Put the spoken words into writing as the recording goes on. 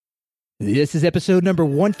This is episode number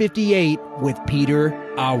 158 with Peter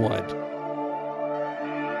Awad.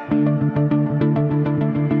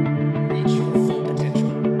 Reach your full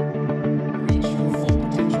potential. Reach your full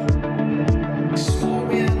potential. Small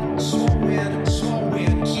win, small win, small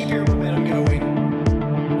win. Keep your momentum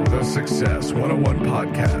going. The Success 101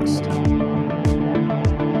 Podcast.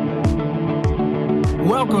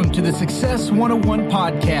 Welcome to the Success 101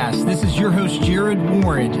 Podcast. This is your host, Jared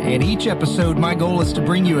Warren, and each episode, my goal is to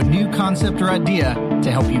bring you a new concept or idea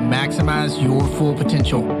to help you maximize your full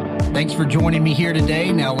potential. Thanks for joining me here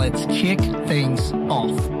today. Now let's kick things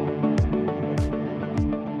off.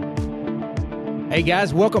 Hey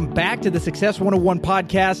guys, welcome back to the Success 101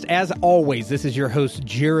 Podcast. As always, this is your host,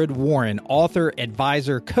 Jared Warren, author,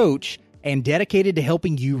 advisor, coach, and dedicated to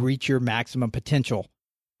helping you reach your maximum potential.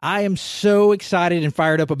 I am so excited and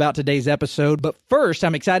fired up about today's episode, but first,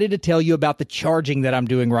 I'm excited to tell you about the charging that I'm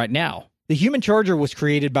doing right now. The Human Charger was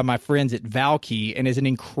created by my friends at Valkey and is an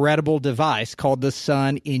incredible device called the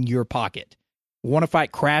sun in your pocket. Want to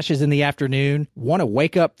fight crashes in the afternoon? Want to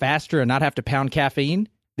wake up faster and not have to pound caffeine?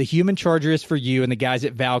 The Human Charger is for you, and the guys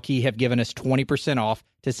at Valkey have given us 20% off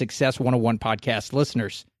to Success 101 Podcast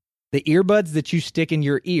listeners. The earbuds that you stick in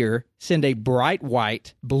your ear send a bright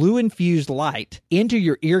white, blue-infused light into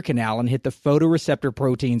your ear canal and hit the photoreceptor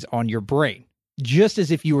proteins on your brain. Just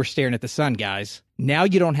as if you were staring at the sun, guys. Now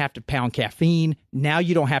you don't have to pound caffeine. Now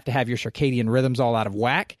you don't have to have your circadian rhythms all out of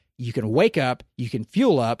whack. You can wake up, you can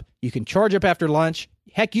fuel up, you can charge up after lunch.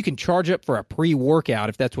 Heck, you can charge up for a pre-workout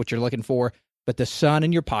if that's what you're looking for. But the sun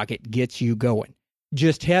in your pocket gets you going.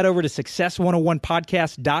 Just head over to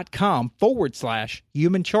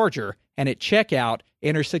success101podcast.com/human charger, and at checkout,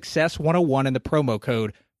 enter Success 101 in the promo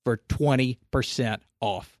code for 20%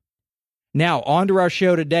 off. Now, on to our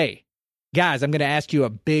show today. Guys, I'm going to ask you a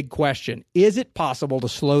big question. Is it possible to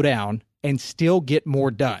slow down and still get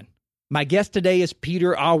more done? My guest today is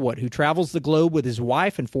Peter Awad, who travels the globe with his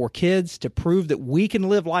wife and 4 kids to prove that we can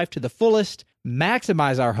live life to the fullest,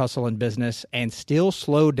 maximize our hustle in business, and still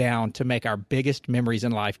slow down to make our biggest memories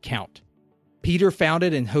in life count. Peter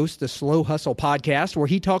founded and hosts the Slow Hustle podcast, where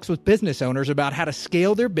he talks with business owners about how to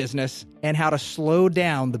scale their business and how to slow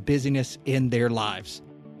down the busyness in their lives.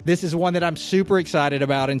 This is one that I'm super excited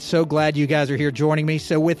about and so glad you guys are here joining me.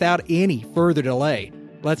 So without any further delay,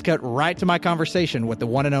 let's cut right to my conversation with the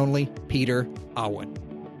one and only Peter Awad.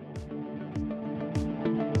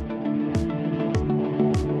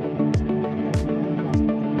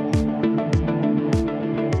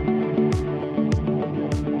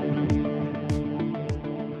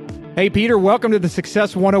 Hey, Peter, welcome to the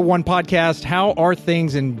Success 101 Podcast. How are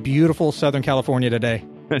things in beautiful Southern California today?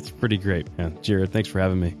 That's pretty great, man. Jared, thanks for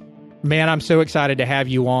having me. Man, I'm so excited to have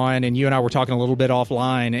you on, and you and I were talking a little bit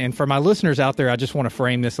offline. And for my listeners out there, I just want to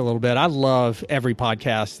frame this a little bit. I love every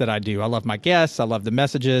podcast that I do. I love my guests. I love the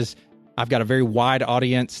messages. I've got a very wide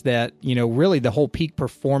audience that, really the whole peak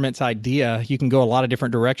performance idea, you can go a lot of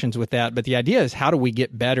different directions with that. But the idea is, how do we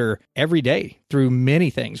get better every day through many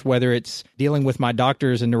things, whether it's dealing with my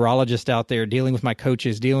doctors and neurologists out there, dealing with my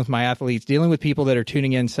coaches, dealing with my athletes, dealing with people that are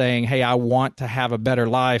tuning in saying, hey, I want to have a better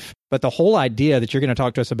life. But the whole idea that you're going to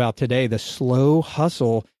talk to us about today, the slow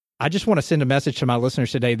hustle, I just want to send a message to my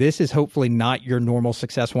listeners today. This is hopefully not your normal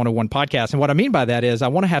Success 101 podcast. And what I mean by that is I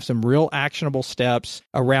want to have some real actionable steps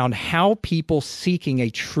around how people seeking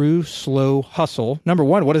a true slow hustle. Number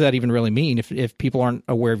one, what does that even really mean if people aren't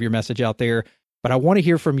aware of your message out there? But I want to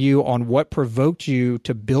hear from you on what provoked you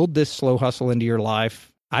to build this slow hustle into your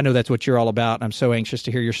life. I know that's what you're all about, and I'm so anxious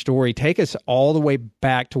to hear your story. Take us all the way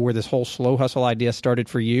back to where this whole slow hustle idea started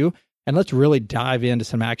for you. And let's really dive into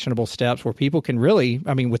some actionable steps where people can really,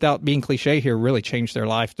 without being cliche here, really change their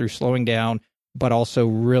life through slowing down, but also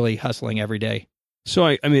really hustling every day. So,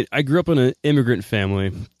 I grew up in an immigrant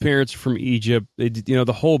family. Parents from Egypt, they,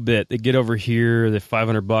 the whole bit. They get over here, they have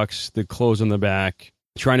 $500, the clothes on the back,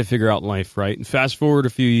 trying to figure out life, right? And fast forward a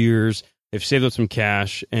few years, they've saved up some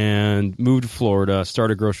cash and moved to Florida, start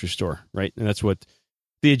a grocery store, right? And that's what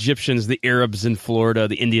the Egyptians, the Arabs in Florida,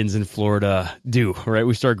 the Indians in Florida do, right?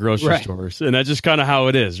 We start grocery stores. And that's just kind of how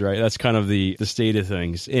it is, right? That's kind of the state of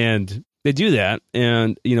things. And they do that.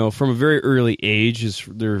 And, from a very early age,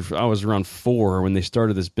 I was around 4 when they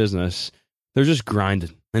started this business. They're just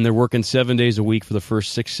grinding. And they're working 7 days a week for the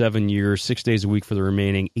first 6-7 years, 6 days a week for the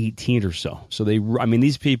remaining 18 or so. So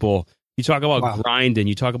these people, you talk about grinding,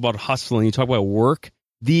 you talk about hustling, you talk about work.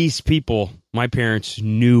 These people, my parents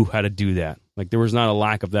knew how to do that. Like, there was not a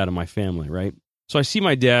lack of that in my family, right? So I see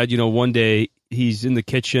my dad, one day he's in the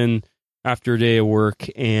kitchen after a day of work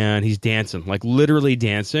and he's dancing, like literally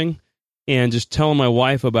dancing, and just telling my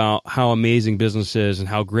wife about how amazing business is and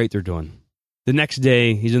how great they're doing. The next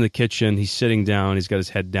day, he's in the kitchen, he's sitting down, he's got his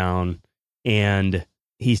head down, and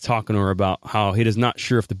he's talking to her about how he is not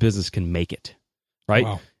sure if the business can make it, right?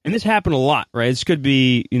 Wow. And this happened a lot, right? This could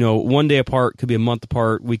be, one day apart, could be a month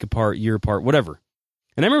apart, week apart, year apart, whatever.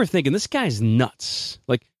 And I remember thinking, this guy's nuts.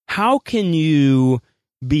 Like, how can you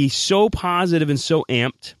be so positive and so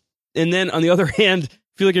amped, and then on the other hand,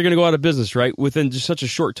 feel like you're going to go out of business, right? Within just such a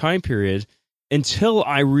short time period, until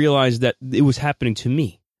I realized that it was happening to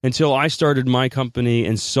me. Until I started my company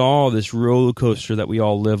and saw this roller coaster that we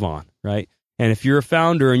all live on, right? And if you're a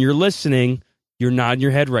founder and you're listening, you're nodding your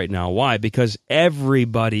head right now. Why? Because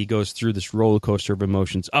everybody goes through this roller coaster of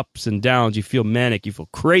emotions, ups and downs. You feel manic, you feel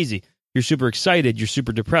crazy, you're super excited, you're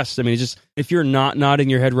super depressed. I mean, it's just, if you're not nodding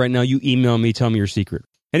your head right now, you email me, tell me your secret.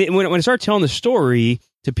 And when I started telling the story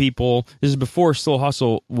to people, this is before Slow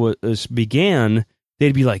Hustle began,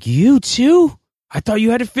 they'd be like, "You too? I thought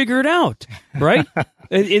you had to figure it out," right?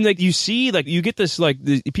 and like you see, like you get this like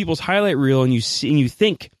the people's highlight reel, and you see and you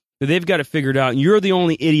think that they've got it figured out, and you're the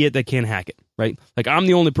only idiot that can't hack it, right? Like I'm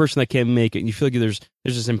the only person that can't make it, and you feel like there's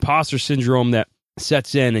this imposter syndrome that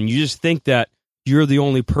sets in, and you just think that you're the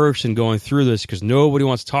only person going through this because nobody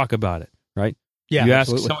wants to talk about it, right? Yeah, you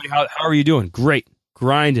absolutely. ask somebody, how are you doing? Great,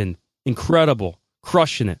 grinding, incredible,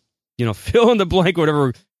 crushing it. Fill in the blank,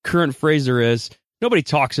 whatever current phrase there is. Nobody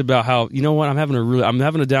talks about how, I'm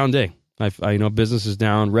having a down day. Business is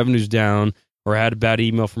down, revenue's down, or I had a bad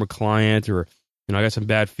email from a client, or I got some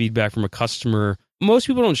bad feedback from a customer. Most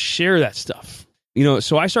people don't share that stuff.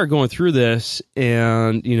 So I start going through this,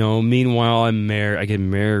 and meanwhile I get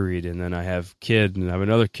married, and then I have kids, and I have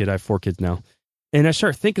another kid. I have 4 kids now, and I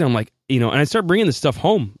start thinking, I'm like, and I start bringing this stuff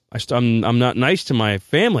home. I'm not nice to my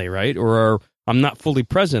family, right? Or I'm not fully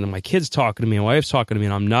present, and my kid's talking to me, my wife's talking to me,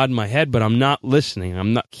 and I'm nodding my head, but I'm not listening.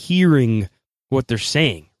 I'm not hearing what they're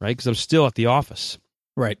saying, right? Because I'm still at the office.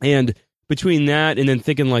 Right. And between that and then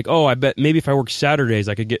thinking like, oh, I bet maybe if I work Saturdays,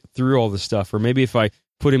 I could get through all this stuff. Or maybe if I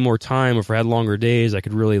put in more time, or if I had longer days, I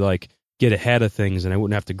could really like get ahead of things and I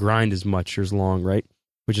wouldn't have to grind as much or as long, right?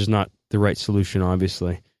 Which is not the right solution,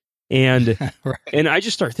 obviously. And Right. and I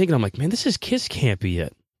just start thinking, I'm like, man, this can't be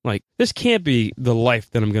it. Like, this can't be the life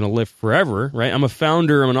that I'm going to live forever, right? I'm a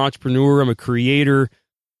founder, I'm an entrepreneur, I'm a creator.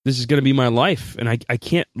 This is going to be my life, and I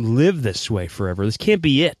can't live this way forever. This can't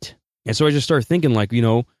be it. And so I just started thinking, like,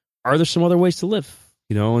 are there some other ways to live?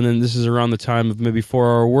 And then this is around the time of maybe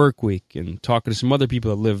 4-hour work week and talking to some other people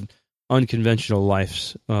that live unconventional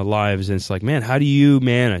lives. And it's like, man, how do you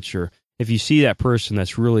manage? Or if you see that person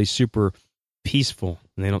that's really super peaceful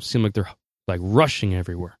and they don't seem like they're like rushing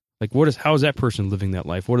everywhere. Like, how is that person living that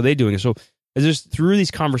life? What are they doing? And so as just through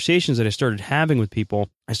these conversations that I started having with people,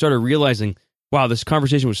 I started realizing, wow, this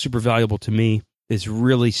conversation was super valuable to me. This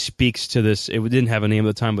really speaks to this. It didn't have a name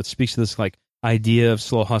at the time, but speaks to this like idea of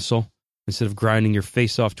slow hustle instead of grinding your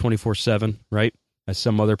face off 24/7, right? As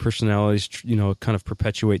some other personalities, kind of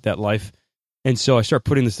perpetuate that life. And so I start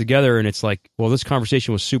putting this together, and it's like, well, this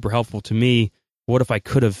conversation was super helpful to me. What if I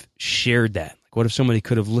could have shared that? Like, what if somebody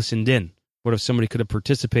could have listened in? What if somebody could have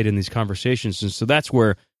participated in these conversations? And so that's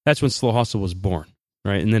when Slow Hustle was born,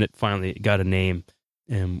 right? And then it finally got a name,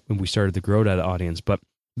 and we started to grow that audience. But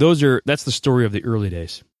that's the story of the early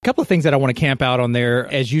days. A couple of things that I want to camp out on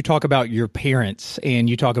there as you talk about your parents and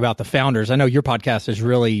you talk about the founders. I know your podcast is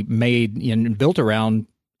really made and built around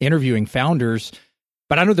interviewing founders,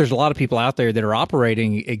 but I know there's a lot of people out there that are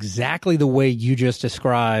operating exactly the way you just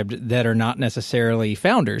described that are not necessarily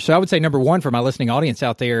founders. So I would say, number one, for my listening audience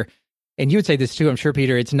out there, and you would say this too, I'm sure,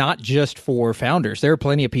 Peter, it's not just for founders. There are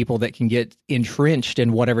plenty of people that can get entrenched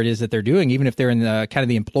in whatever it is that they're doing, even if they're in the kind of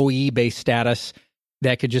the employee-based status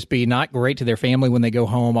that could just be not great to their family when they go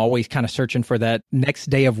home, always kind of searching for that next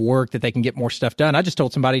day of work that they can get more stuff done. I just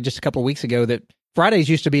told somebody just a couple of weeks ago that Fridays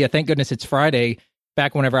used to be a thank goodness it's Friday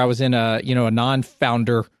back whenever I was in a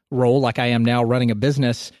non-founder role like I am now running a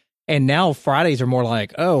business. And now Fridays are more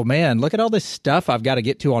like, oh man, look at all this stuff I've got to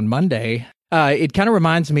get to on Monday. It kind of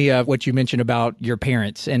reminds me of what you mentioned about your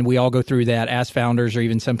parents, and we all go through that as founders, or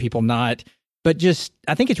even some people not. But just,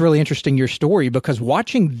 I think it's really interesting, your story, because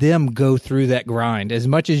watching them go through that grind, as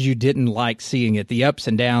much as you didn't like seeing it, the ups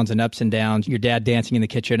and downs, your dad dancing in the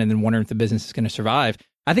kitchen and then wondering if the business is going to survive.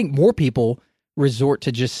 I think more people resort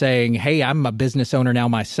to just saying, hey, I'm a business owner now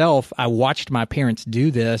myself. I watched my parents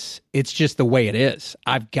do this. It's just the way it is.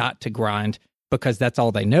 I've got to grind because that's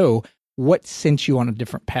all they know. What sent you on a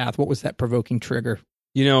different path? What was that provoking trigger?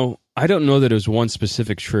 I don't know that it was one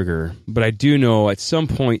specific trigger, but I do know at some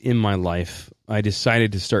point in my life, I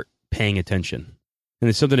decided to start paying attention. And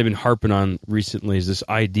it's something I've been harping on recently, is this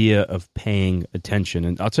idea of paying attention.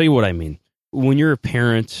 And I'll tell you what I mean. When you're a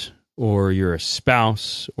parent or you're a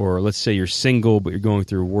spouse, or let's say you're single, but you're going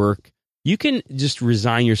through work, you can just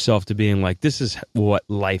resign yourself to being like, this is what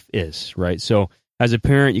life is, right? So as a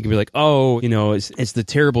parent, you can be like, oh, it's the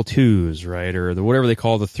terrible twos, right? Or the whatever they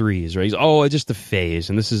call the threes, right? Oh, it's just a phase,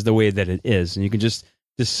 and this is the way that it is. And you can just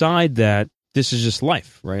decide that this is just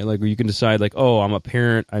life, right? Like, you can decide like, oh, I'm a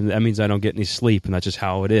parent, and that means I don't get any sleep, and that's just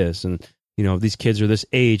how it is. And, these kids are this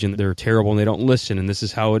age, and they're terrible, and they don't listen, and this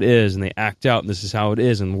is how it is, and they act out, and this is how it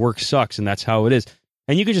is, and work sucks, and that's how it is.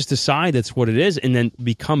 And you can just decide that's what it is, and then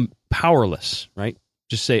become powerless, right?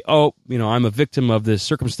 Just say, oh, I'm a victim of this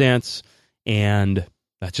circumstance, and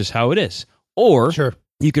that's just how it is. Or Sure.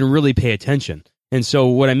 you can really pay attention. And so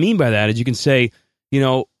what I mean by that is you can say,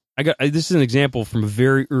 this is an example from a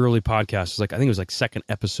very early podcast. I think it was like second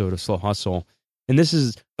episode of Slow Hustle. And this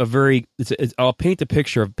is I'll paint the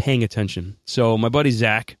picture of paying attention. So my buddy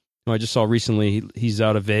Zach, who I just saw recently, he's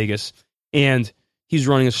out of Vegas, and he's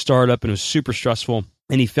running a startup, and it was super stressful.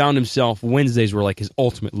 And he found himself, Wednesdays were like his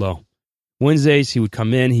ultimate low. Wednesdays, he would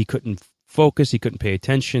come in, he couldn't focus, he couldn't pay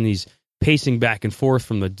attention. He's pacing back and forth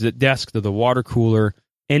from the desk to the water cooler.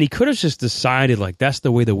 And he could have just decided, like, that's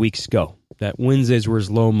the way the weeks go. That Wednesdays were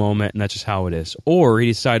his low moment, and that's just how it is. Or he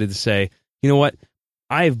decided to say, you know what?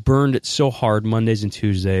 I've burned it so hard Mondays and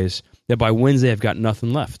Tuesdays that by Wednesday I've got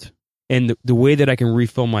nothing left. And the way that I can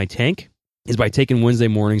refill my tank is by taking Wednesday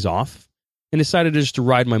mornings off, and decided just to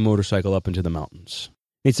ride my motorcycle up into the mountains.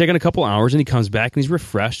 And he's taken a couple hours, and he comes back, and he's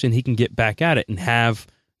refreshed, and he can get back at it and have,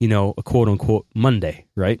 a quote-unquote Monday,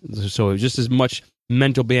 right? So just as much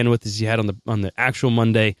mental bandwidth as he had on the actual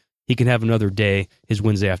Monday, he can have another day, his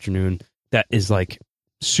Wednesday afternoon, that is like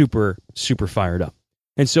super, super fired up.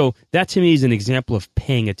 And so that to me is an example of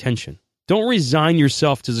paying attention. Don't resign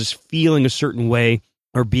yourself to just feeling a certain way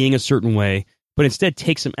or being a certain way, but instead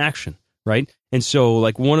take some action, right? And so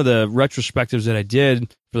like one of the retrospectives that I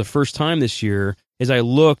did for the first time this year is I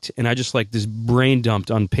looked and I just like this brain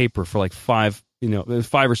dumped on paper for like 5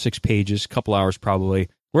 or 6 pages, a couple hours probably,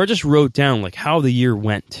 where I just wrote down like how the year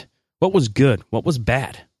went, what was good, what was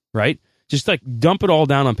bad, right? Just like dump it all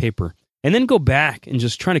down on paper and then go back and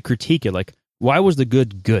just try to critique it. Like, why was the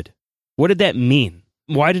good good? What did that mean?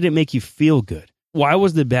 Why did it make you feel good? Why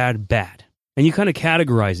was the bad bad? And you kind of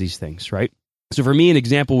categorize these things, right? So for me, an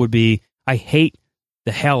example would be, I hate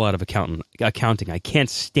the hell out of accounting. I can't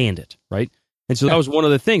stand it, right? And so that was one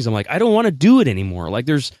of the things. I'm like, I don't want to do it anymore. Like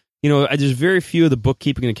there's very few of the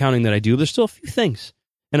bookkeeping and accounting that I do. There's still a few things.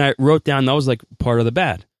 And I wrote down that was like part of the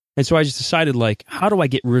bad. And so I just decided like, how do I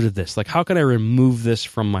get rid of this? Like, how can I remove this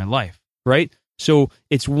from my life, right? So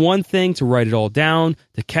it's one thing to write it all down,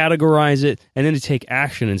 to categorize it, and then to take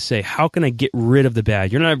action and say, how can I get rid of the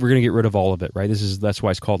bad? You're not ever going to get rid of all of it, right? That's why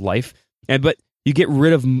it's called life. But you get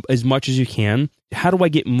rid of as much as you can. How do I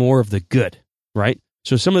get more of the good, right?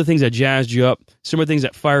 So some of the things that jazzed you up, some of the things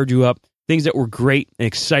that fired you up, things that were great and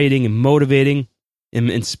exciting and motivating and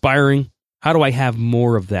inspiring, how do I have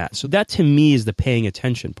more of that? So that to me is the paying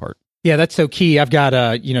attention part. Yeah, that's so key. I've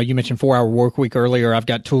got, you mentioned 4-hour work week earlier. I've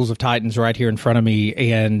got Tools of Titans right here in front of me.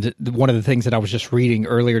 And one of the things that I was just reading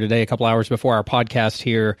earlier today, a couple hours before our podcast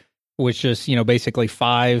here, was just, basically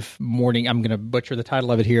 5 morning, I'm going to butcher the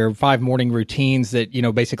title of it here, 5 morning routines that,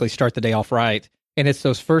 basically start the day off right. And it's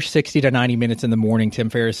those first 60 to 90 minutes in the morning, Tim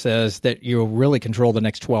Ferriss says, that you'll really control the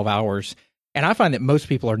next 12 hours. And I find that most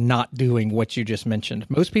people are not doing what you just mentioned.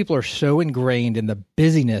 Most people are so ingrained in the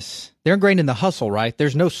busyness. They're ingrained in the hustle, right?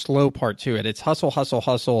 There's no slow part to it. It's hustle, hustle,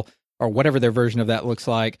 hustle, or whatever their version of that looks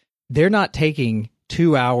like. They're not taking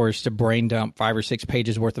 2 hours to brain dump 5 or 6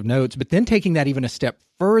 pages worth of notes, but then taking that even a step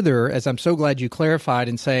further, as I'm so glad you clarified,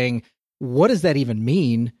 and saying, what does that even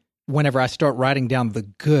mean whenever I start writing down the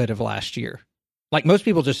good of last year? Like most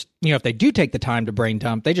people just, if they do take the time to brain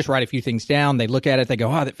dump, they just write a few things down. They look at it. They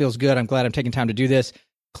go, oh, that feels good. I'm glad I'm taking time to do this.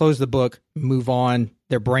 Close the book, move on.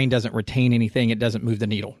 Their brain doesn't retain anything. It doesn't move the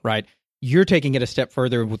needle, right? You're taking it a step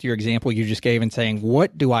further with your example you just gave and saying,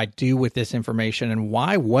 what do I do with this information? And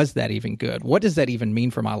why was that even good? What does that even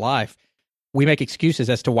mean for my life? We make excuses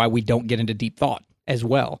as to why we don't get into deep thought as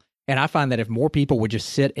well. And I find that if more people would just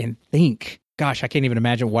sit and think, gosh, I can't even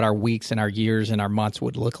imagine what our weeks and our years and our months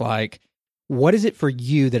would look like. What is it for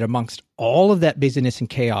you that amongst all of that busyness and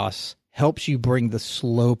chaos helps you bring the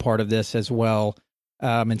slow part of this as well,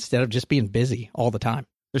 instead of just being busy all the time?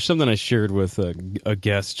 There's something I shared with a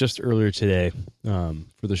guest just earlier today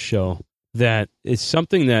for the show that is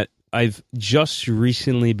something that I've just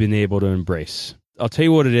recently been able to embrace. I'll tell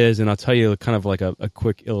you what it is, and I'll tell you kind of like a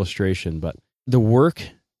quick illustration, but the work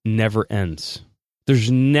never ends.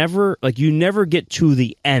 There's never, like, you never get to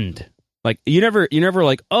the end. Like, you never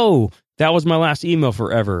like, oh, that was my last email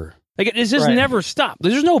forever. Like it just Right. never stop.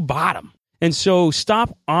 There's no bottom. And so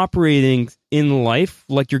stop operating in life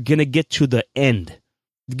like you're going to get to the end,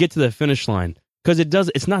 get to the finish line, because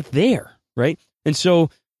it's not there, right? And so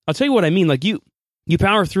I'll tell you what I mean. Like you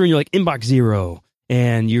power through and you're like inbox 0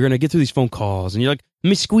 and you're going to get through these phone calls and you're like, let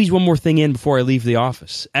me squeeze one more thing in before I leave the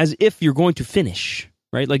office, as if you're going to finish,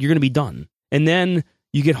 right? Like you're going to be done. And then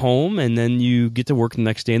you get home and then you get to work the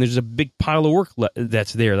next day and there's a big pile of work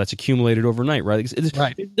that's there, that's accumulated overnight, right?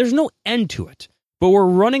 Right. There's no end to it. But we're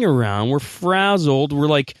running around, we're frazzled, we're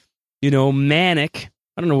like, manic.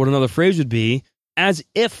 I don't know what another phrase would be, as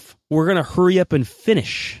if we're going to hurry up and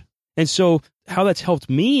finish. And so how that's helped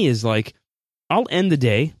me is like, I'll end the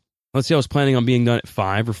day. Let's say I was planning on being done at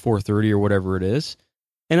 5 or 4:30 or whatever it is.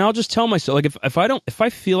 And I'll just tell myself, like, if I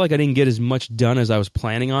feel like I didn't get as much done as I was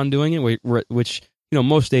planning on doing it, which,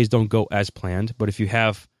 most days don't go as planned. But if you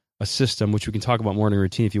have a system, which we can talk about morning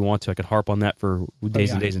routine if you want to, I could harp on that for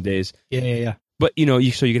days and days and days. Yeah. But,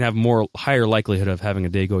 so you can have higher likelihood of having a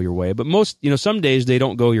day go your way. But most, some days they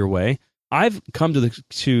don't go your way. I've come to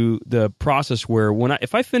the process where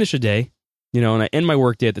if I finish a day, and I end my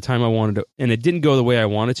work day at the time I wanted to, and it didn't go the way I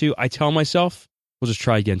wanted to, I tell myself, we'll just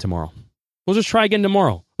try again tomorrow. We'll just try again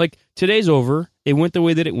tomorrow. Like, today's over. It went the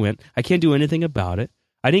way that it went. I can't do anything about it.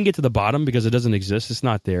 I didn't get to the bottom because it doesn't exist. It's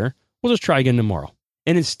not there. We'll just try again tomorrow.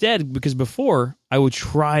 And instead, because before, I would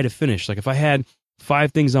try to finish. Like, if I had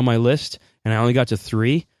 5 things on my list and I only got to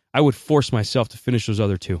 3, I would force myself to finish those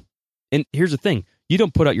other 2. And here's the thing. You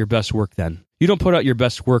don't put out your best work then. You don't put out your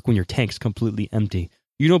best work when your tank's completely empty.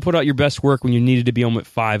 You don't put out your best work when you needed to be home at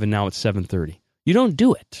 5 and now it's 7:30. You don't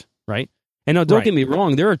do it, right? And now, don't get me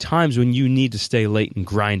wrong. There are times when you need to stay late and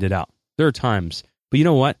grind it out. There are times. But you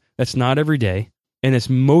know what? That's not every day. And it's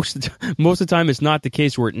most of the time, it's not the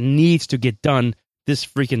case where it needs to get done this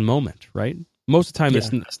freaking moment, right? Most of the time,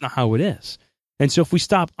 that's not how it is. And so if we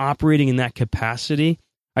stop operating in that capacity,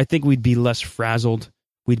 I think we'd be less frazzled.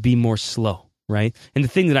 We'd be more slow, right? And the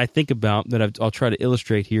thing that I think about that I'll try to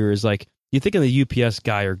illustrate here is like, you think of the UPS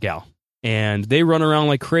guy or gal, and they run around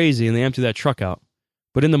like crazy and they empty that truck out.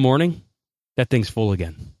 But in the morning, that thing's full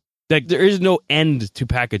again. Like, there is no end to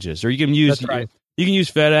packages. Or you can use you can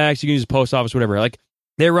use FedEx, you can use post office, whatever. Like,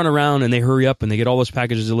 they run around and they hurry up and they get all those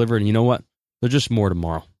packages delivered, and you know what? There's just more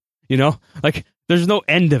tomorrow. Like, there's no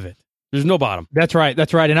end of it. There's no bottom. That's right.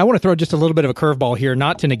 And I want to throw just a little bit of a curveball here,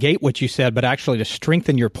 not to negate what you said, but actually to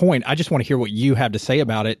strengthen your point. I just want to hear what you have to say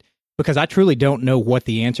about it, because I truly don't know what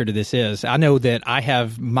the answer to this is. I know that I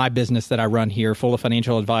have my business that I run here full of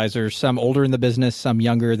financial advisors, some older in the business, some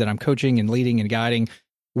younger, that I'm coaching and leading and guiding.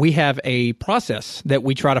 We have a process that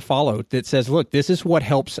we try to follow that says, look, this is what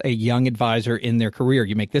helps a young advisor in their career.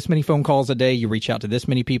 You make this many phone calls a day, you reach out to this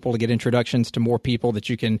many people to get introductions to more people that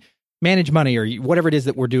you can manage money or whatever it is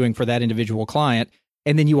that we're doing for that individual client.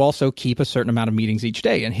 And then you also keep a certain amount of meetings each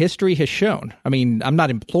day. And history has shown, I mean, I'm not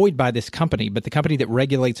employed by this company, but the company that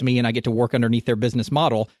regulates me and I get to work underneath their business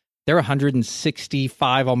model, they're a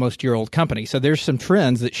 165 almost year old company. So there's some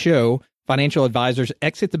trends that show financial advisors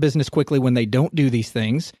exit the business quickly when they don't do these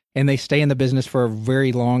things, and they stay in the business for a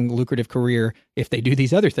very long, lucrative career if they do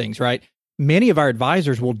these other things, right? Many of our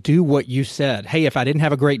advisors will do what you said. Hey, if I didn't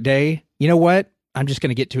have a great day, you know what? I'm just going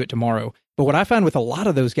to get to it tomorrow. But what I find with a lot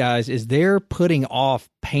of those guys is they're putting off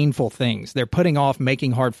painful things. They're putting off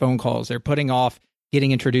making hard phone calls. They're putting off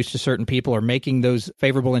getting introduced to certain people or making those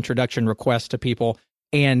favorable introduction requests to people.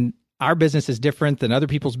 And our business is different than other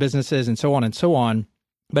people's businesses and so on and so on.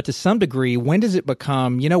 But to some degree, when does it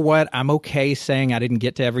become, you know what, I'm okay saying I didn't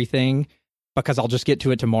get to everything because I'll just get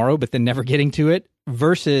to it tomorrow, but then never getting to it,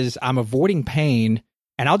 versus I'm avoiding pain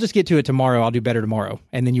and I'll just get to it tomorrow, I'll do better tomorrow.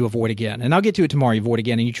 And then you avoid again. And I'll get to it tomorrow, you avoid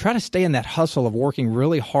again. And you try to stay in that hustle of working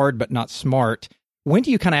really hard but not smart. When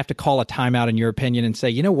do you kind of have to call a timeout, in your opinion, and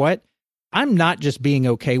say, you know what, I'm not just being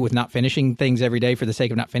okay with not finishing things every day for the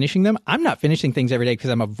sake of not finishing them. I'm not finishing things every day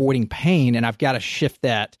because I'm avoiding pain, and I've got to shift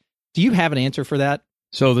that. Do you have an answer for that?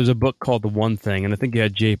 So there's a book called The One Thing, and I think you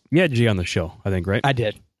had Jay on the show, I think, right? I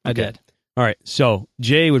did. I did. All right. So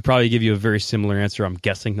Jay would probably give you a very similar answer, I'm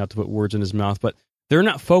guessing, not to put words in his mouth, but they're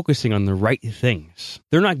not focusing on the right things.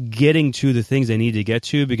 They're not getting to the things they need to get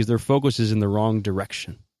to because their focus is in the wrong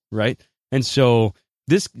direction, right? And so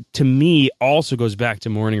this, to me, also goes back to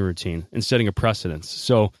morning routine and setting a precedence.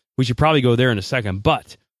 So we should probably go there in a second,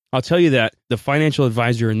 but I'll tell you that the financial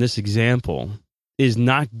advisor in this example is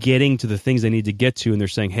not getting to the things they need to get to, and they're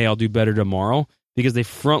saying, hey, I'll do better tomorrow, because they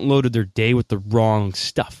front-loaded their day with the wrong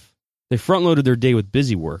stuff. They front-loaded their day with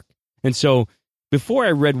busy work. And so before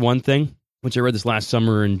I read One Thing, which I read this last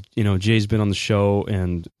summer, and Jay's been on the show,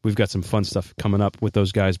 and we've got some fun stuff coming up with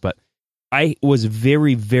those guys, but I was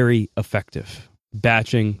very, very effective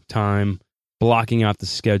batching time, blocking out the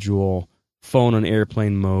schedule, phone on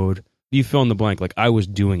airplane mode. You fill in the blank. Like, I was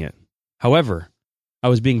doing it. However, I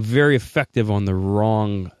was being very effective on the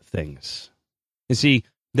wrong things. And see,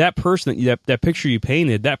 that person, that picture you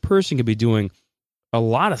painted, that person could be doing a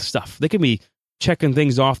lot of stuff. They could be checking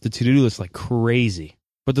things off the to-do list like crazy.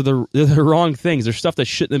 But they're the wrong things. They're stuff that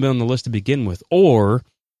shouldn't have been on the list to begin with. Or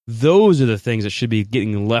those are the things that should be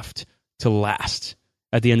getting left to last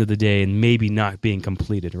at the end of the day and maybe not being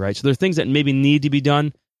completed, right? So there are things that maybe need to be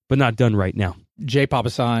done, but not done right now. Jay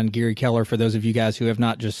Papasan, Gary Keller, for those of you guys who have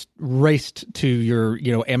not just raced to your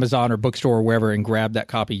Amazon or bookstore or wherever and grabbed that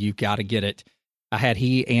copy, you've got to get it. I had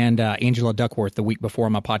he and Angela Duckworth the week before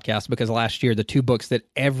on my podcast because last year, the two books that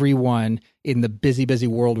everyone in the busy, busy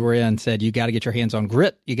world we're in said, you got to get your hands on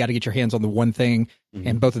grit. You got to get your hands on the one thing. Mm-hmm.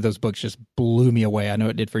 And both of those books just blew me away. I know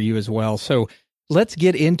it did for you as well. So let's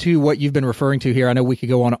get into what you've been referring to here. I know we could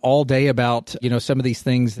go on all day about, some of these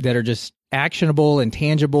things that are just actionable and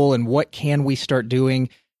tangible and what can we start doing.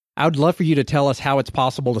 I would love for you to tell us how it's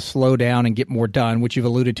possible to slow down and get more done, which you've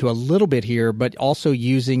alluded to a little bit here, but also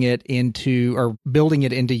using it into or building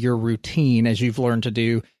it into your routine as you've learned to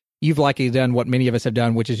do. You've likely done what many of us have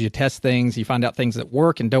done, which is you test things, you find out things that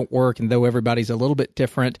work and don't work. And though everybody's a little bit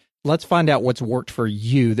different, let's find out what's worked for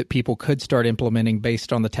you that people could start implementing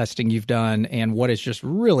based on the testing you've done and what has just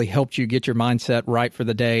really helped you get your mindset right for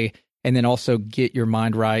the day. And then also get your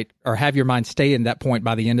mind right or have your mind stay in that point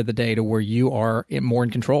by the end of the day to where you are more in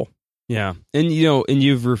control. Yeah. And,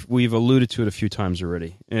 we've alluded to it a few times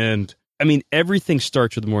already. And I mean, everything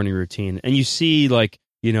starts with the morning routine. And you see 5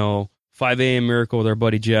 a.m. Miracle with our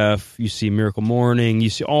buddy Jeff. You see Miracle Morning. You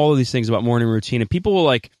see all of these things about morning routine. And people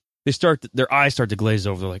will their eyes start to glaze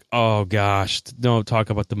over. They're like, oh gosh, don't talk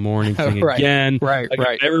about the morning thing right, again. Right.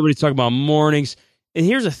 Everybody's talking about mornings. And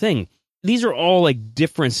here's the thing. These are all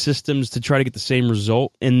different systems to try to get the same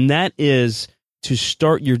result, and that is to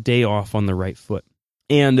start your day off on the right foot.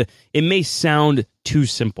 And it may sound too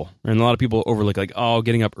simple, and a lot of people overlook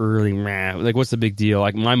getting up early, what's the big deal?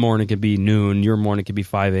 My morning could be noon, your morning could be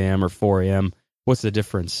 5 a.m. or 4 a.m. What's the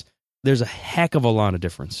difference? There's a heck of a lot of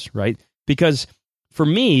difference, right? Because for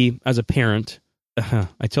me, as a parent,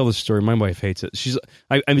 I tell this story, my wife hates it.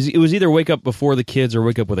 It was either wake up before the kids or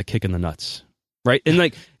wake up with a kick in the nuts. Right. And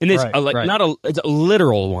it's right. it's a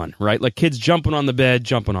literal one, right? Like kids jumping on the bed,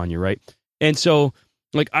 jumping on you. Right. And so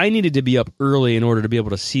I needed to be up early in order to be able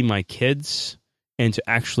to see my kids and to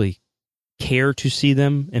actually care to see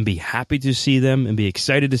them and be happy to see them and be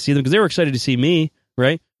excited to see them because they were excited to see me.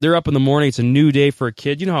 Right. They're up in the morning. It's a new day for a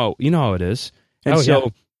kid. You know how it is.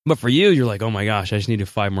 And but for you, you're like, oh my gosh, I just needed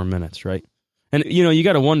 5 more minutes. Right. And, you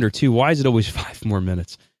got to wonder too, why is it always 5 more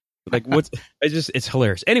minutes? It's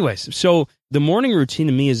hilarious. Anyways, so the morning routine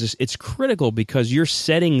to me is it's critical because you're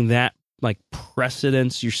setting that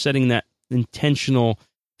precedence, you're setting that intentional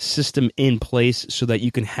system in place so that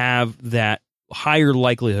you can have that higher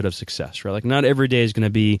likelihood of success, right? Not every day is going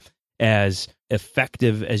to be as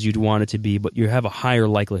effective as you'd want it to be, but you have a higher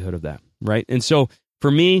likelihood of that, right? And so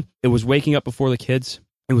for me, it was waking up before the kids.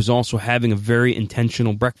 It was also having a very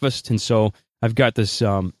intentional breakfast. And so I've got this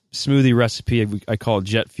smoothie recipe. I call it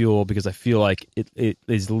jet fuel because I feel like it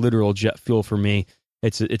is literal jet fuel for me.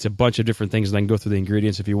 It's a bunch of different things, and I can go through the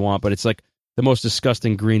ingredients if you want, but it's the most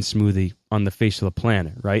disgusting green smoothie on the face of the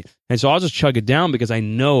planet, right? And so I'll just chug it down because I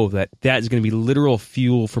know that is going to be literal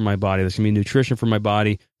fuel for my body. There's going to be nutrition for my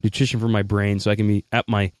body, nutrition for my brain, so I can be at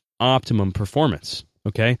my optimum performance,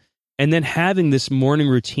 okay? And then having this morning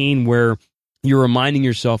routine where you're reminding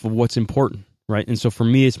yourself of what's important, right? And so for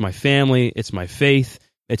me, it's my family, it's my faith,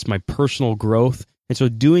 it's my personal growth. And so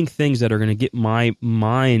doing things that are going to get my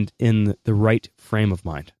mind in the right frame of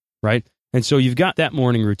mind, right? And so you've got that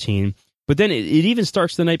morning routine, but then it even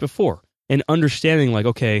starts the night before and understanding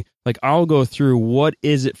I'll go through what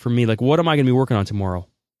is it for me? What am I going to be working on tomorrow?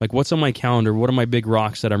 What's on my calendar? What are my big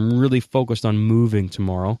rocks that I'm really focused on moving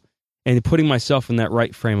tomorrow? And putting myself in that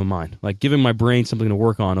right frame of mind, giving my brain something to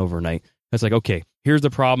work on overnight. That's okay, here's the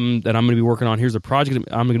problem that I'm going to be working on. Here's the project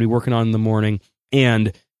I'm going to be working on in the morning.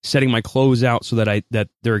 And setting my clothes out so that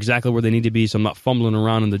they're exactly where they need to be, so I'm not fumbling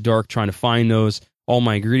around in the dark trying to find those. All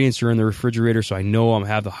my ingredients are in the refrigerator, so I know I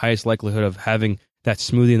have the highest likelihood of having that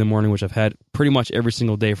smoothie in the morning, which I've had pretty much every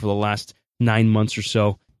single day for the last 9 months or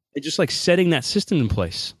so. It's just setting that system in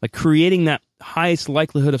place, creating that highest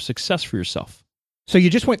likelihood of success for yourself. So you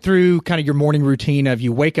just went through kind of your morning routine of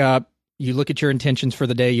you wake up, you look at your intentions for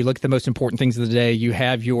the day, you look at the most important things of the day, you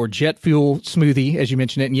have your jet fuel smoothie, as you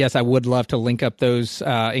mentioned it. And yes, I would love to link up those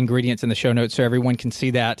ingredients in the show notes so everyone can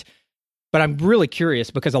see that. But I'm really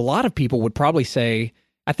curious because a lot of people would probably say,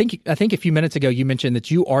 I think a few minutes ago you mentioned that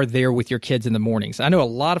you are there with your kids in the mornings. I know a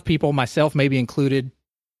lot of people, myself maybe included,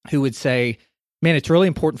 who would say, man, it's really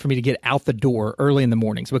important for me to get out the door early in the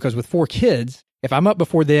mornings because with 4 kids, if I'm up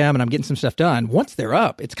before them and I'm getting some stuff done, once they're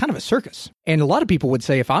up, it's kind of a circus. And a lot of people would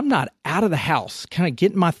say, if I'm not out of the house, kind of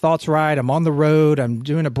getting my thoughts right, I'm on the road, I'm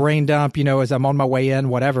doing a brain dump, as I'm on my way in,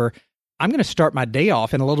 whatever, I'm going to start my day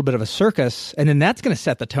off in a little bit of a circus, and then that's going to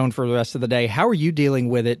set the tone for the rest of the day. How are you dealing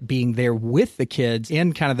with it, being there with the kids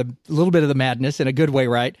in kind of the little bit of the madness in a good way,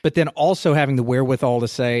 right? But then also having the wherewithal to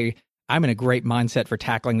say, I'm in a great mindset for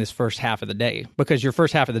tackling this first half of the day, because your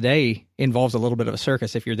first half of the day involves a little bit of a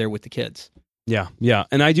circus if you're there with the kids. Yeah.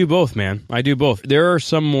 And I do both, man. I do both. There are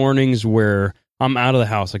some mornings where I'm out of the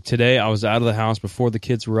house. Like today, I was out of the house before the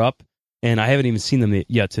kids were up, and I haven't even seen them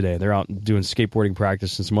yet today. They're out doing skateboarding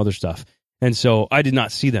practice and some other stuff. And so I did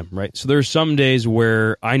not see them, right? So there's some days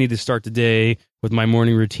where I need to start the day with my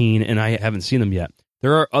morning routine, and I haven't seen them yet.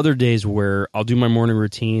 There are other days where I'll do my morning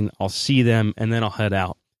routine, I'll see them, and then I'll head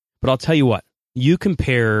out. But I'll tell you what, you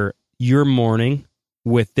compare your morning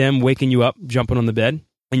with them waking you up, jumping on the bed,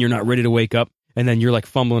 and you're not ready to wake up, and then you're like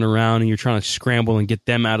fumbling around and you're trying to scramble and get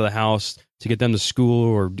them out of the house to get them to school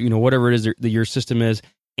or whatever it is that your system is,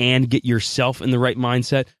 and get yourself in the right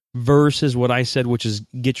mindset versus what I said, which is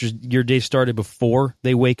get your day started before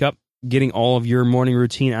they wake up, getting all of your morning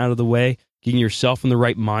routine out of the way, getting yourself in the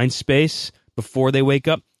right mind space before they wake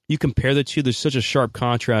up. You compare the two, there's such a sharp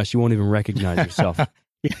contrast, you won't even recognize yourself.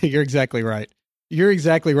 You're exactly right. You're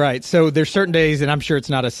exactly right. So there's certain days, and I'm sure it's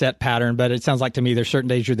not a set pattern, but it sounds like to me there's certain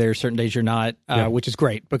days you're there, certain days you're not, which is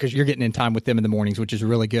great because you're getting in time with them in the mornings, which is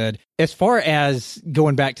really good. As far as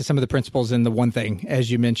going back to some of the principles and the one thing,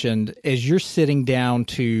 as you mentioned, as you're sitting down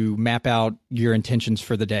to map out your intentions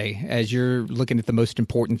for the day, as you're looking at the most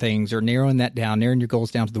important things or narrowing that down, narrowing your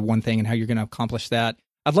goals down to the one thing and how you're going to accomplish that,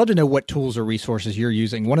 I'd love to know what tools or resources you're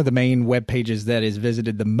using. One of the main web pages that is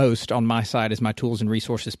visited the most on my site is my tools and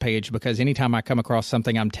resources page, because anytime I come across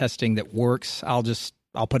something I'm testing that works, I'll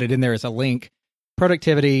put it in there as a link.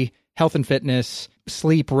 Productivity, health and fitness,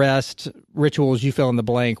 sleep, rest, rituals, you fill in the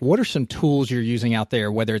blank. What are some tools you're using out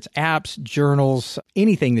there, whether it's apps, journals,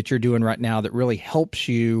 anything that you're doing right now that really helps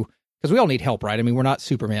you? Because we all need help, right? I mean, we're not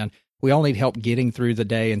Superman. We all need help getting through the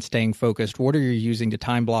day and staying focused. What are you using to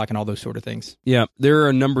time block and all those sort of things? Yeah, there are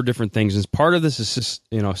a number of different things. And part of this is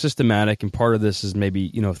systematic, and part of this is maybe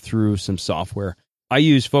through some software. I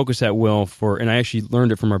use Focus at Will and I actually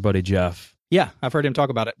learned it from our buddy Jeff. Yeah, I've heard him talk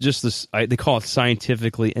about it. Just this, they call it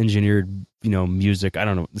scientifically engineered, music. I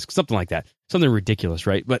don't know, something like that, something ridiculous,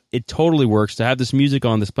 right? But it totally works to have this music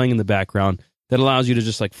on that's playing in the background that allows you to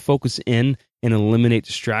just like focus in and eliminate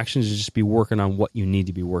distractions and just be working on what you need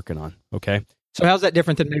to be working on, okay? So how's that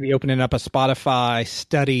different than maybe opening up a Spotify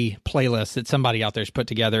study playlist that somebody out there's put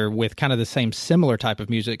together with kind of the same similar type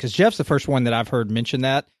of music? Because Jeff's the first one that I've heard mention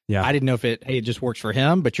that. Yeah. I didn't know if it just works for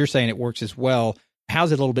him, but you're saying it works as well.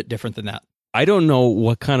 How's it a little bit different than that? I don't know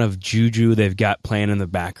what kind of juju they've got playing in the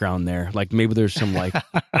background there. Like maybe there's some I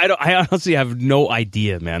honestly have no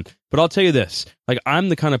idea, man. But I'll tell you this, like I'm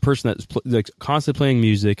the kind of person that's constantly playing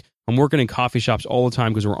music. I'm working in coffee shops all the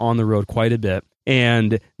time because we're on the road quite a bit.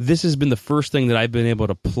 And this has been the first thing that I've been able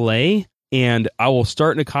to play. And I will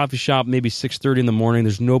start in a coffee shop maybe 6:30 in the morning.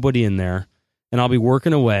 There's nobody in there. And I'll be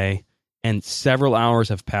working away. And several hours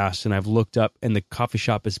have passed. And I've looked up and the coffee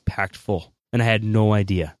shop is packed full. And I had no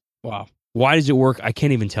idea. Wow. Why does it work? I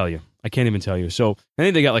can't even tell you. So I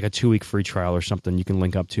think they got like a 2-week free trial or something you can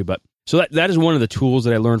link up to. But so that is one of the tools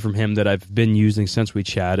that I learned from him that I've been using since we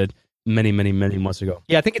chatted many months ago.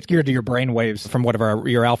 Yeah, I think it's geared to your brain waves from whatever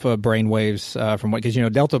your alpha brain waves because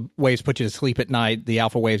delta waves put you to sleep at night. The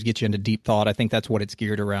alpha waves get you into deep thought. I think that's what it's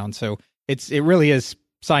geared around. So it really is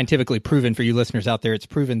scientifically proven for you listeners out there. It's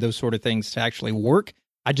proven those sort of things to actually work.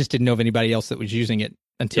 I just didn't know of anybody else that was using it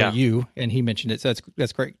until you, and he mentioned it. So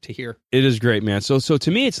that's great to hear. It is great, man. So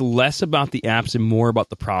to me, it's less about the apps and more about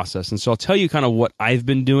the process. And so I'll tell you kind of what I've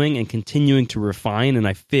been doing and continuing to refine, and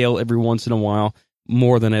I fail every once in a while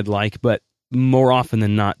more than I'd like, but more often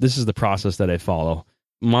than not, this is the process that I follow.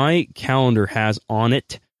 My calendar has on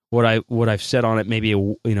it what I've set on it maybe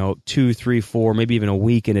 2, 3, 4, maybe even a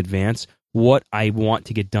week in advance, what I want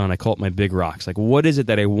to get done. I call it my big rocks. Like, what is it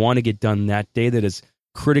that I want to get done that day that is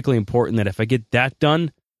critically important, that if I get that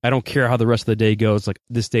done, I don't care how the rest of the day goes, like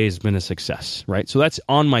this day has been a success, right? So that's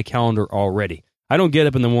on my calendar already. I don't get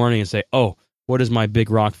up in the morning and say, oh, what is my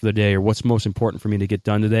big rock for the day, or what's most important for me to get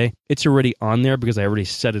done today? It's already on there because I already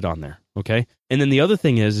set it on there, okay? And then the other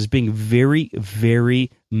thing is being very,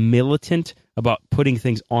 very militant about putting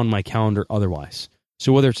things on my calendar otherwise.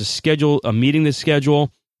 So whether it's a meeting to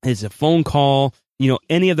schedule, it's a phone call,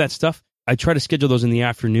 any of that stuff, I try to schedule those in the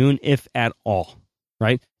afternoon, if at all,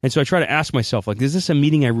 right? And so I try to ask myself, like, is this a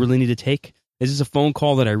meeting I really need to take? Is this a phone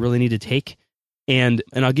call that I really need to take? And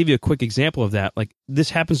I'll give you a quick example of that. Like, this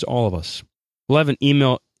happens to all of us. We'll have an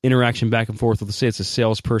email interaction back and forth. Let's say it's a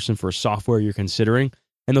salesperson for a software you're considering,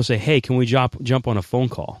 and they'll say, hey, can we jump on a phone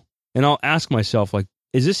call? And I'll ask myself, like,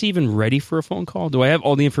 is this even ready for a phone call? Do I have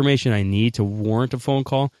all the information I need to warrant a phone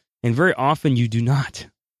call? And very often you do not,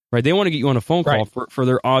 right? They want to get you on a phone call for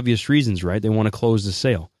their obvious reasons, right? They want to close the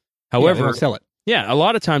sale. However, they want to sell it. Yeah, a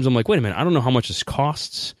lot of times I'm like, wait a minute, I don't know how much this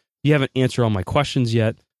costs. You haven't answered all my questions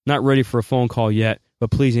yet. Not ready for a phone call yet, but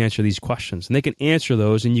please answer these questions. And they can answer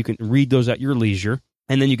those, and you can read those at your leisure,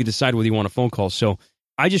 and then you can decide whether you want a phone call. So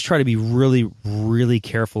I just try to be really, really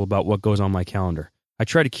careful about what goes on my calendar. I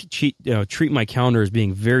try to treat my calendar as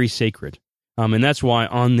being very sacred. And that's why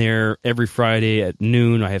on there every Friday at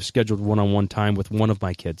noon, I have scheduled one-on-one time with one of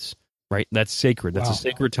my kids, right? That's sacred. That's a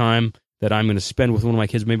sacred time that I'm going to spend with one of my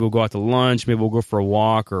kids. Maybe we'll go out to lunch. Maybe we'll go for a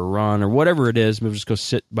walk or a run or whatever it is. Maybe we'll just go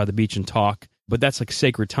sit by the beach and talk. But that's like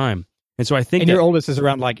sacred time. And so I think your oldest is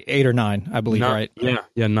around like 8 or 9, I believe, right?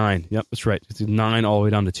 Yeah, 9. Yep, that's right. It's 9 all the way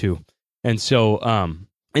down to 2. And so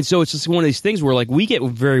it's just one of these things where like we get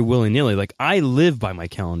very willy-nilly. Like I live by my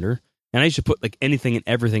calendar, and I used to put like anything and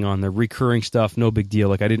everything on there, recurring stuff, no big deal.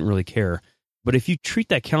 Like I didn't really care. But if you treat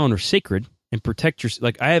that calendar sacred and protect your,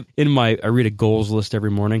 like I read a goals list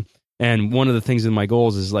every morning, and one of the things in my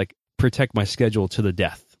goals is like protect my schedule to the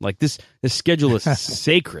death. Like this schedule is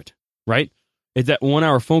sacred, right? If that 1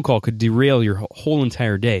 hour phone call could derail your whole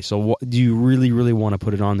entire day. So do you really, really want to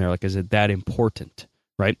put it on there? Like, is it that important,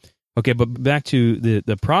 right? Okay, but back to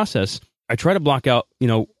the process, I try to block out,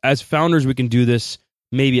 as founders, we can do this.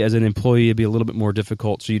 Maybe as an employee, it'd be a little bit more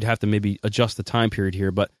difficult. So you'd have to maybe adjust the time period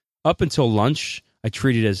here. But up until lunch, I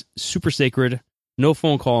treat it as super sacred, no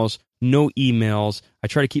phone calls, no emails. I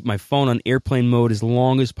try to keep my phone on airplane mode as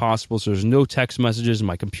long as possible. So there's no text messages, and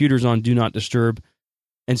my computer's on do not disturb.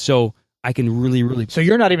 And so I can really, really... So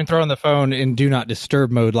you're not even throwing the phone in do not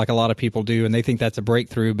disturb mode like a lot of people do, and they think that's a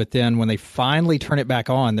breakthrough. But then when they finally turn it back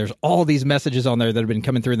on, there's all these messages on there that have been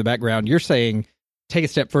coming through in the background. You're saying take a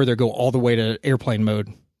step further, go all the way to airplane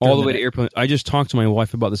mode. All the way to airplane. I just talked to my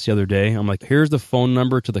wife about this the other day. I'm like, here's the phone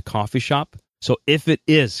number to the coffee shop. So if it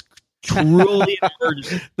is truly an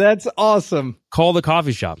emergency... That's awesome. Call the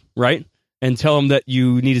coffee shop, right? And tell them that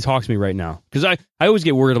you need to talk to me right now. Because I always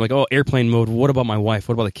get worried. I'm like, oh, airplane mode. What about my wife?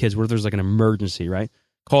 What about the kids? What if there's like an emergency, right?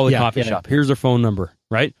 Call the coffee shop. Here's their phone number,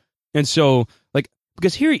 right? And so, like,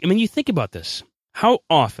 because here, I mean, you think about this. How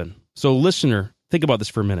often? So, listener, think about this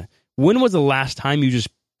for a minute. When was the last time you just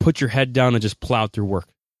put your head down and just plowed through work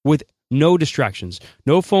with no distractions,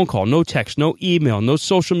 no phone call, no text, no email, no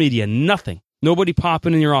social media, nothing, nobody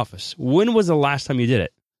popping in your office? When was the last time you did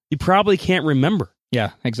it? You probably can't remember.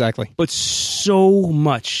 Yeah, exactly. But so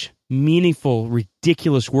much meaningful,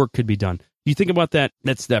 ridiculous work could be done. You think about that.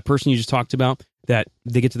 That's that person you just talked about, that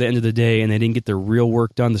they get to the end of the day and they didn't get their real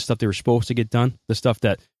work done, the stuff they were supposed to get done, the stuff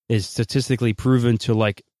that is statistically proven to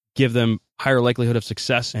like give them higher likelihood of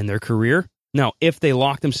success in their career. Now, if they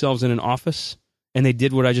locked themselves in an office and they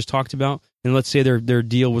did what I just talked about, and let's say their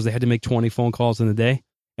deal was they had to make 20 phone calls in a day,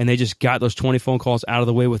 and they just got those 20 phone calls out of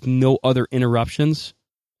the way with no other interruptions,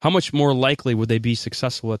 how much more likely would they be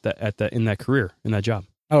successful in that career, in that job?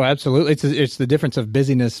 Oh, absolutely. It's the difference of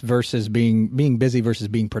busyness versus being busy versus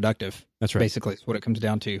being productive. That's right. Basically, it's what it comes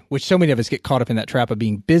down to, which so many of us get caught up in that trap of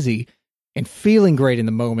being busy and feeling great in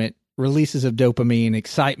the moment, releases of dopamine,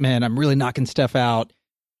 excitement. I'm really knocking stuff out.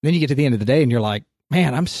 Then you get to the end of the day and you're like,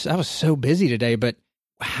 man, I was so busy today, but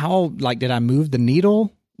how, like, did I move the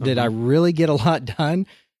needle? Did I really get a lot done?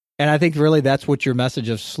 And I think really that's what your message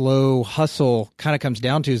of slow hustle kind of comes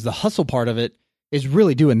down to, is the hustle part of it is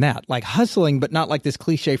really doing that, like hustling, but not like this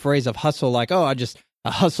cliche phrase of hustle, like, oh, I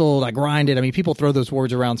hustled, I grinded. I mean, people throw those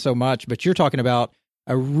words around so much, but you're talking about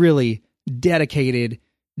a really dedicated,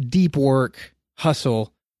 deep work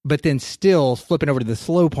hustle, but then still flipping over to the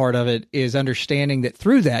slow part of it is understanding that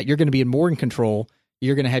through that, you're going to be more in control.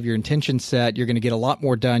 You're going to have your intention set. You're going to get a lot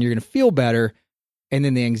more done. You're going to feel better. And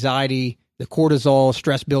then the anxiety, the cortisol,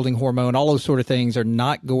 stress building hormone, all those sort of things are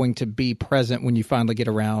not going to be present when you finally get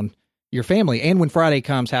around your family. And when Friday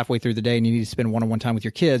comes halfway through the day and you need to spend one-on-one time with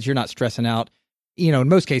your kids, you're not stressing out. You know, in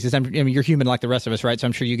most cases, I mean, you're human like the rest of us, right? So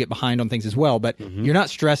I'm sure you get behind on things as well, but you're not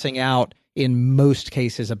stressing out in most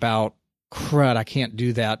cases about, crud, I can't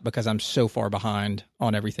do that because I'm so far behind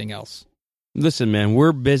on everything else. Listen, man,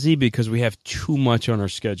 we're busy because we have too much on our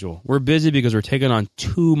schedule. We're busy because we're taking on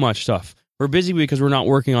too much stuff. We're busy because we're not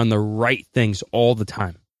working on the right things all the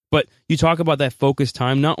time. But you talk about that focused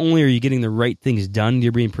time. Not only are you getting the right things done,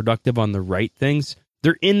 you're being productive on the right things,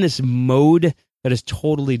 They're in this mode that is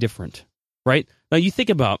totally different, right? Now you think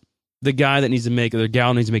about the guy that needs to make, or the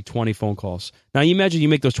gal needs to make 20 phone calls. Now you imagine you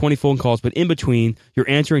make those 20 phone calls, but in between, you're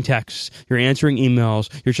answering texts, you're answering emails,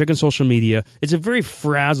 you're checking social media. It's a very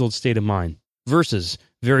frazzled state of mind versus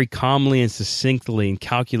very calmly and succinctly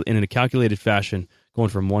and in a calculated fashion, going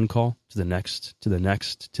from one call to the next, to the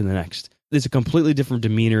next, to the next. It's a completely different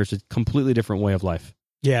demeanor. It's a completely different way of life.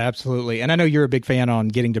 Yeah, absolutely. And I know you're a big fan on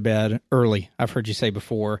getting to bed early. I've heard you say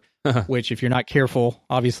before, which if you're not careful,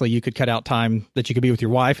 obviously you could cut out time that you could be with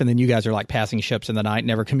your wife, and then you guys are like passing ships in the night,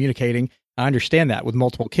 never communicating. I understand that with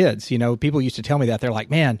multiple kids. You know, people used to tell me that. They're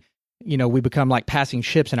like, man, you know, we become like passing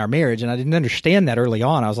ships in our marriage. And I didn't understand that early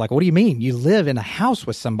on. I was like, what do you mean? You live in a house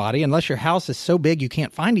with somebody. Unless your house is so big you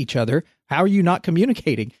can't find each other, how are you not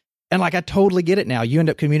communicating? And like, I totally get it now. You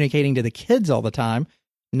end up communicating to the kids all the time,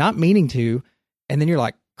 not meaning to. And then you're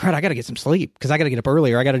like, crap, I got to get some sleep because I got to get up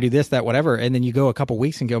early, or I got to do this, that, whatever. And then you go a couple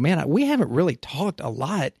weeks and go, man, we haven't really talked a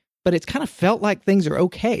lot, but it's kind of felt like things are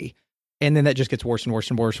okay. And then that just gets worse and worse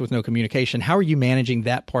and worse with no communication. How are you managing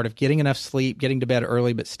that part of getting enough sleep, getting to bed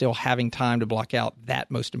early, but still having time to block out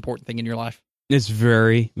that most important thing in your life? It's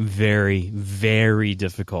very, very, very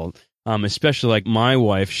difficult. Especially like my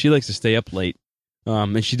wife, she likes to stay up late.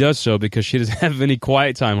 And she does so because she doesn't have any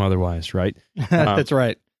quiet time otherwise, right? That's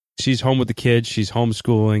right. She's home with the kids. She's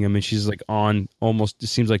homeschooling. I mean, she's like on almost, it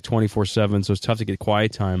seems like 24/7, so it's tough to get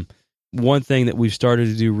quiet time. One thing that we've started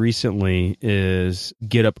to do recently is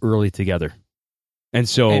get up early together. And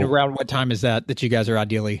so... And around what time is that you guys are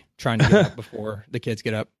ideally trying to get up before the kids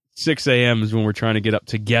get up? 6 a.m. is when we're trying to get up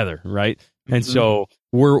together, right? Mm-hmm. And so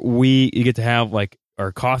you get to have like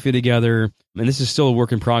our coffee together. And this is still a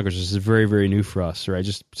work in progress. This is very, very new for us, right?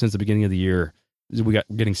 Just since the beginning of the year. We got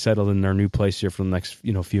getting settled in our new place here for the next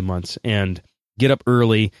few months, and get up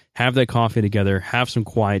early, have that coffee together, have some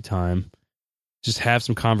quiet time, just have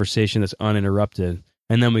some conversation that's uninterrupted,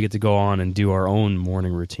 and then we get to go on and do our own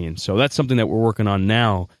morning routine. So that's something that we're working on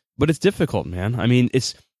now, but it's difficult, man. I mean,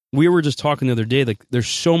 we were just talking the other day, like there's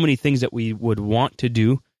so many things that we would want to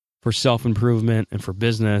do for self-improvement and for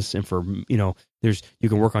business and for, you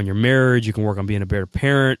can work on your marriage, you can work on being a better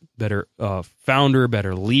parent, better founder,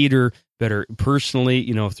 better leader, better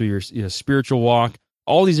personally, through your spiritual walk,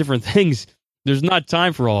 all these different things. There's not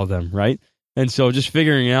time for all of them, right? And so just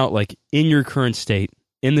figuring out, like, in your current state,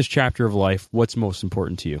 in this chapter of life, what's most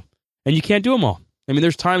important to you. And you can't do them all. I mean,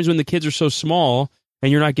 there's times when the kids are so small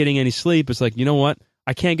and you're not getting any sleep. It's like, you know what?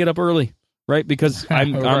 I can't get up early, right? Because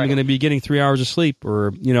I'm going to be getting 3 hours of sleep,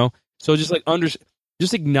 or, so just like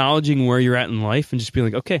just acknowledging where you're at in life and just being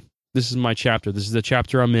like, okay, this is my chapter. This is the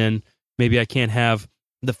chapter I'm in. Maybe I can't have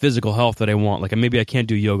the physical health that I want. Like maybe I can't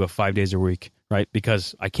do yoga 5 days a week, right?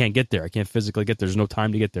 Because I can't get there. I can't physically get there. There's no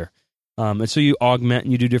time to get there. And so you augment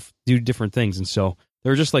and you do different things. And so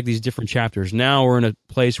there are just like these different chapters. Now we're in a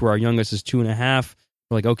place where our youngest is 2.5.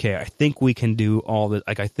 We're like, okay, I think we can do all that.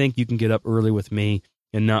 Like, I think you can get up early with me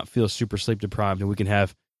and not feel super sleep deprived, and we can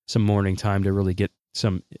have some morning time to really get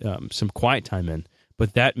some quiet time in.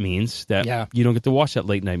 But that means that you don't get to watch that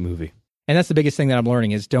late night movie. And that's the biggest thing that I'm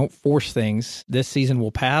learning is don't force things. This season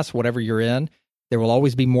will pass, whatever you're in. There will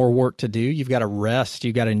always be more work to do. You've got to rest.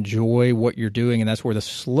 You've got to enjoy what you're doing. And that's where the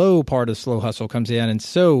slow part of slow hustle comes in. And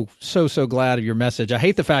so glad of your message. I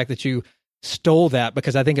hate the fact that you stole that,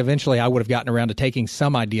 because I think eventually I would have gotten around to taking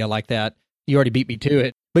some idea like that. You already beat me to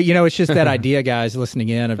it. But, it's just that idea, guys, listening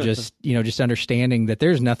in, of just, just understanding that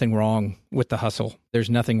there's nothing wrong with the hustle. There's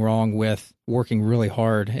nothing wrong with working really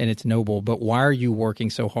hard, and it's noble. But why are you working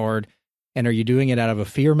so hard? And are you doing it out of a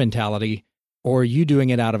fear mentality, or are you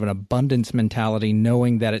doing it out of an abundance mentality,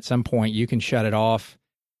 knowing that at some point you can shut it off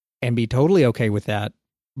and be totally okay with that,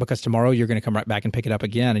 because tomorrow you're going to come right back and pick it up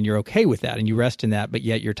again, and you're okay with that, and you rest in that, but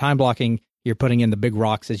yet you're time blocking, you're putting in the big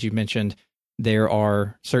rocks, as you mentioned. There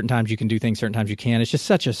are certain times you can do things, certain times you can. It's just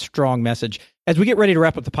such a strong message. As we get ready to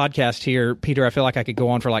wrap up the podcast here, Peter, I feel like I could go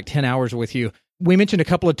on for like 10 hours with you. We mentioned a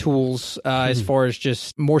couple of tools as far as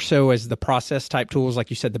just more so as the process type tools, like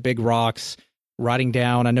you said, the big rocks, writing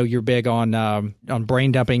down. I know you're big on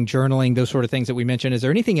brain dumping, journaling, those sort of things that we mentioned. Is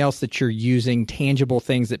there anything else that you're using, tangible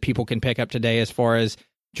things that people can pick up today as far as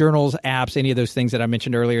journals, apps, any of those things that I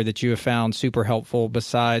mentioned earlier that you have found super helpful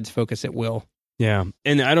besides Focus at Will? Yeah,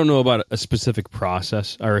 and I don't know about a specific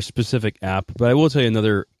process or a specific app, but I will tell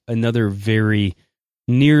you another very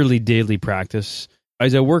nearly daily practice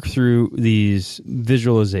as I work through these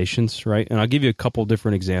visualizations, right? And I'll give you a couple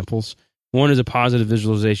different examples. One is a positive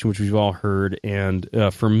visualization, which we've all heard, and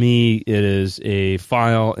for me, it is a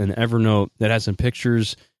file in Evernote that has some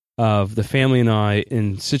pictures of the family and I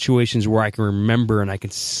in situations where I can remember and I can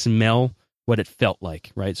smell what it felt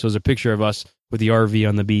like, right? So there's a picture of us with the RV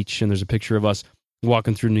on the beach, and there's a picture of us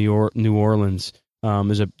walking through New Orleans.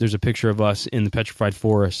 There's a picture of us in the petrified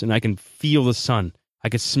forest, and I can feel the sun. I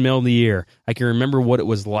can smell the air. I can remember what it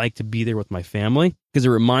was like to be there with my family, because it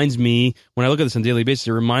reminds me, when I look at this on a daily basis,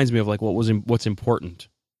 it reminds me of like what's important,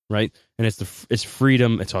 right? And it's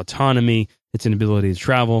freedom, it's autonomy, it's an ability to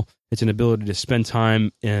travel, it's an ability to spend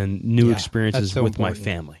time and new experiences with my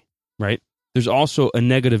family, right? There's also a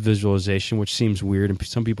negative visualization, which seems weird, and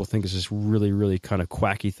some people think it's this really, really kind of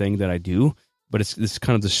quacky thing that I do, but it's this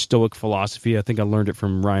kind of the Stoic philosophy. I think I learned it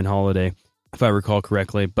from Ryan Holiday, if I recall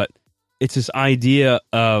correctly, but it's this idea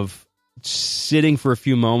of sitting for a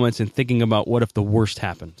few moments and thinking about what if the worst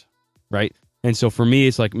happened, right? And so for me,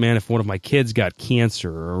 it's like, man, if one of my kids got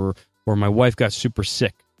cancer or my wife got super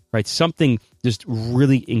sick, right? Something just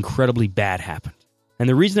really incredibly bad happened. And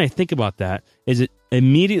the reason I think about that is it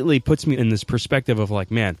immediately puts me in this perspective of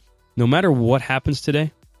like, man, no matter what happens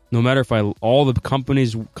today, no matter if all the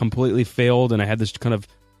companies completely failed and I had this kind of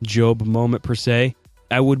Job moment per se,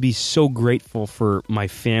 I would be so grateful for my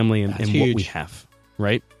family and what we have,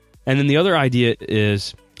 right? And then the other idea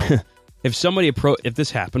is if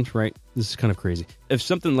this happened, right? This is kind of crazy. If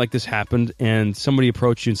something like this happened and somebody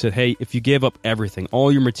approached you and said, hey, if you gave up everything,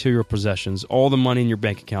 all your material possessions, all the money in your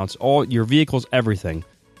bank accounts, all your vehicles, everything,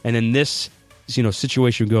 and then this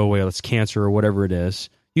situation would go away, it's cancer or whatever it is,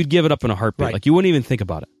 you'd give it up in a heartbeat. Right. Like you wouldn't even think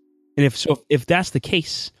about it. And if that's the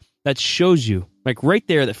case, that shows you, like right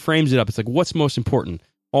there, that frames it up. It's like, what's most important?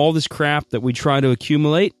 All this crap that we try to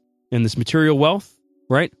accumulate and this material wealth,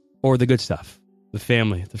 right? Or the good stuff? The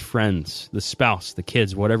family, the friends, the spouse, the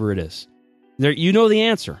kids, whatever it is. You know the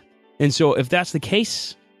answer. And so if that's the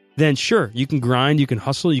case, then sure, you can grind, you can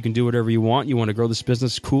hustle, you can do whatever you want. You want to grow this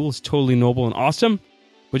business, cool, it's totally noble and awesome.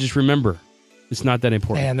 But just remember, it's not that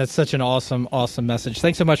important. Man, that's such an awesome, awesome message.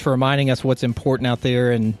 Thanks so much for reminding us what's important out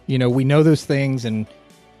there. And, we know those things, and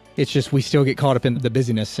it's just we still get caught up in the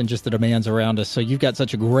busyness and just the demands around us. So you've got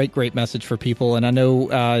such a great, great message for people. And I know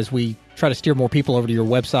as we try to steer more people over to your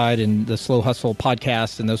website and the Slow Hustle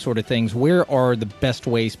podcast and those sort of things, where are the best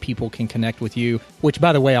ways people can connect with you? Which,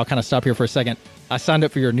 by the way, I'll kind of stop here for a second. I signed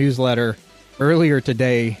up for your newsletter earlier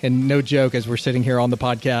today, and no joke, as we're sitting here on the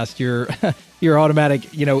podcast, your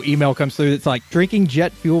automatic email comes through. It's like drinking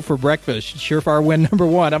jet fuel for breakfast, surefire win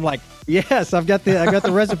 #1. I'm like, yes, I've got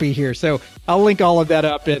the recipe here. So I'll link all of that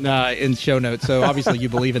up in show notes. So obviously you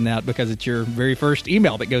believe in that because it's your very first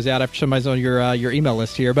email that goes out after somebody's on your email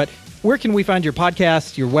list here. But where can we find your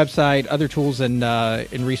podcast, your website, other tools and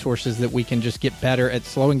resources that we can just get better at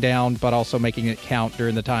slowing down, but also making it count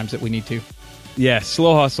during the times that we need to? Yeah,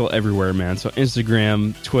 Slow Hustle everywhere, man. So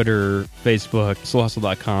Instagram, Twitter, Facebook,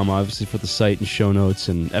 slowhustle.com, obviously for the site and show notes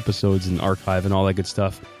and episodes and archive and all that good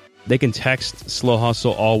stuff. They can text Slow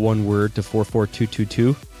Hustle, all one word, to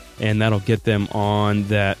 44222, and that'll get them on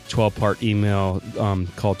that 12-part email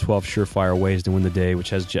called 12 Surefire Ways to Win the Day,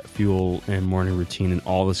 which has jet fuel and morning routine and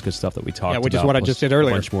all this good stuff that we talked about. Yeah, which is what I just did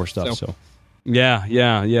earlier. A bunch more stuff, so.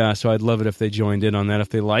 Yeah. So I'd love it if they joined in on that if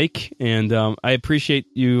they like. And I appreciate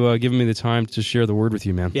you giving me the time to share the word with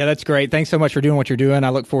you, man. Yeah, that's great. Thanks so much for doing what you're doing. I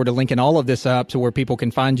look forward to linking all of this up to where people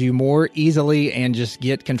can find you more easily and just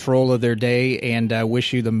get control of their day, and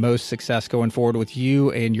wish you the most success going forward with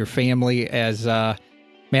you and your family as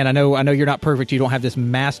man, I know you're not perfect. You don't have this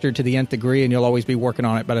mastered to the nth degree, and you'll always be working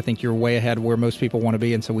on it, but I think you're way ahead where most people want to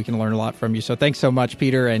be, and so we can learn a lot from you. So thanks so much,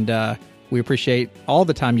 Peter, and we appreciate all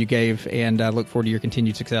the time you gave, and look forward to your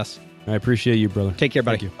continued success. I appreciate you, brother. Take care,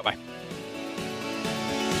 buddy. Thank you. Bye-bye.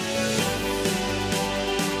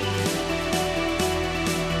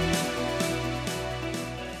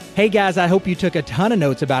 Hey guys, I hope you took a ton of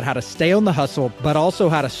notes about how to stay on the hustle, but also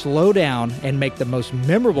how to slow down and make the most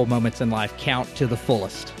memorable moments in life count to the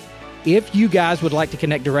fullest. If you guys would like to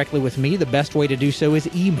connect directly with me, the best way to do so is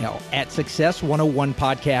email at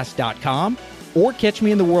success101podcast.com, or catch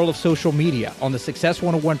me in the world of social media on the Success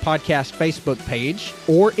 101 Podcast Facebook page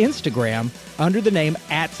or Instagram under the name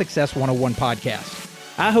at Success 101 Podcast.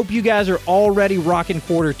 I hope you guys are already rocking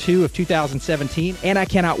Q2 of 2017, and I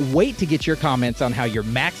cannot wait to get your comments on how you're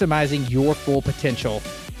maximizing your full potential.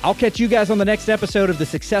 I'll catch you guys on the next episode of the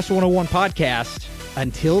Success 101 Podcast.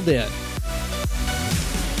 Until then.